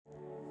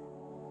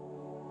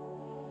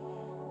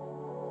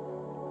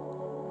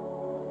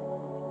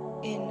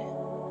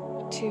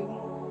2,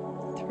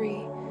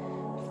 3,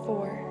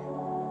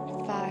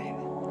 4,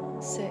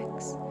 5,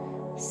 6,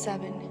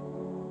 7,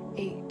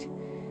 8,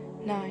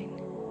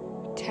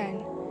 9,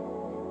 10.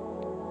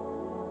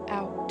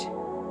 Out.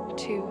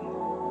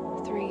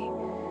 2, 3,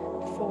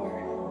 4,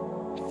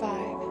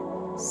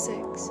 5,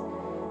 6,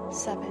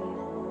 7,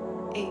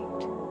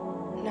 8,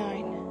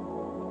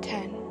 9,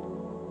 10.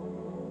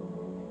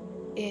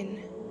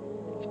 In.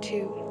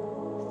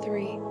 2,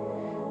 3,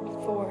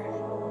 4,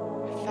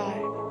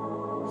 5,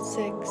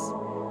 6,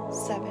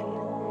 7,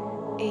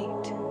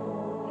 8,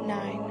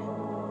 9,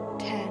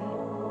 10.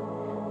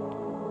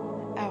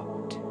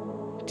 Out.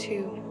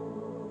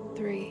 2,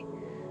 3,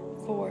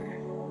 4,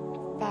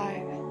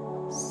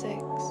 5,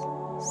 6,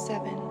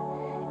 7,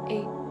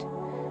 8,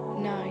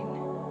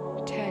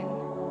 9, 10.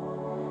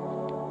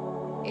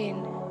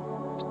 In.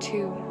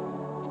 2,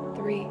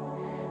 3,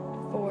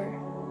 4,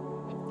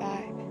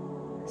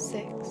 5,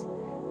 6,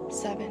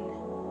 7,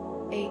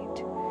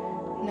 8,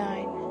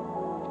 9,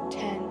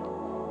 10.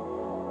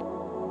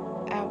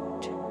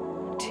 Out.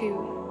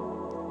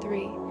 2,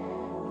 3,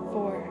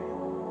 4,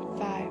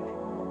 5,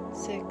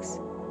 6,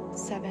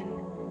 7,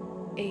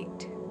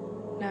 8,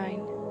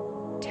 9,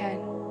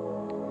 10.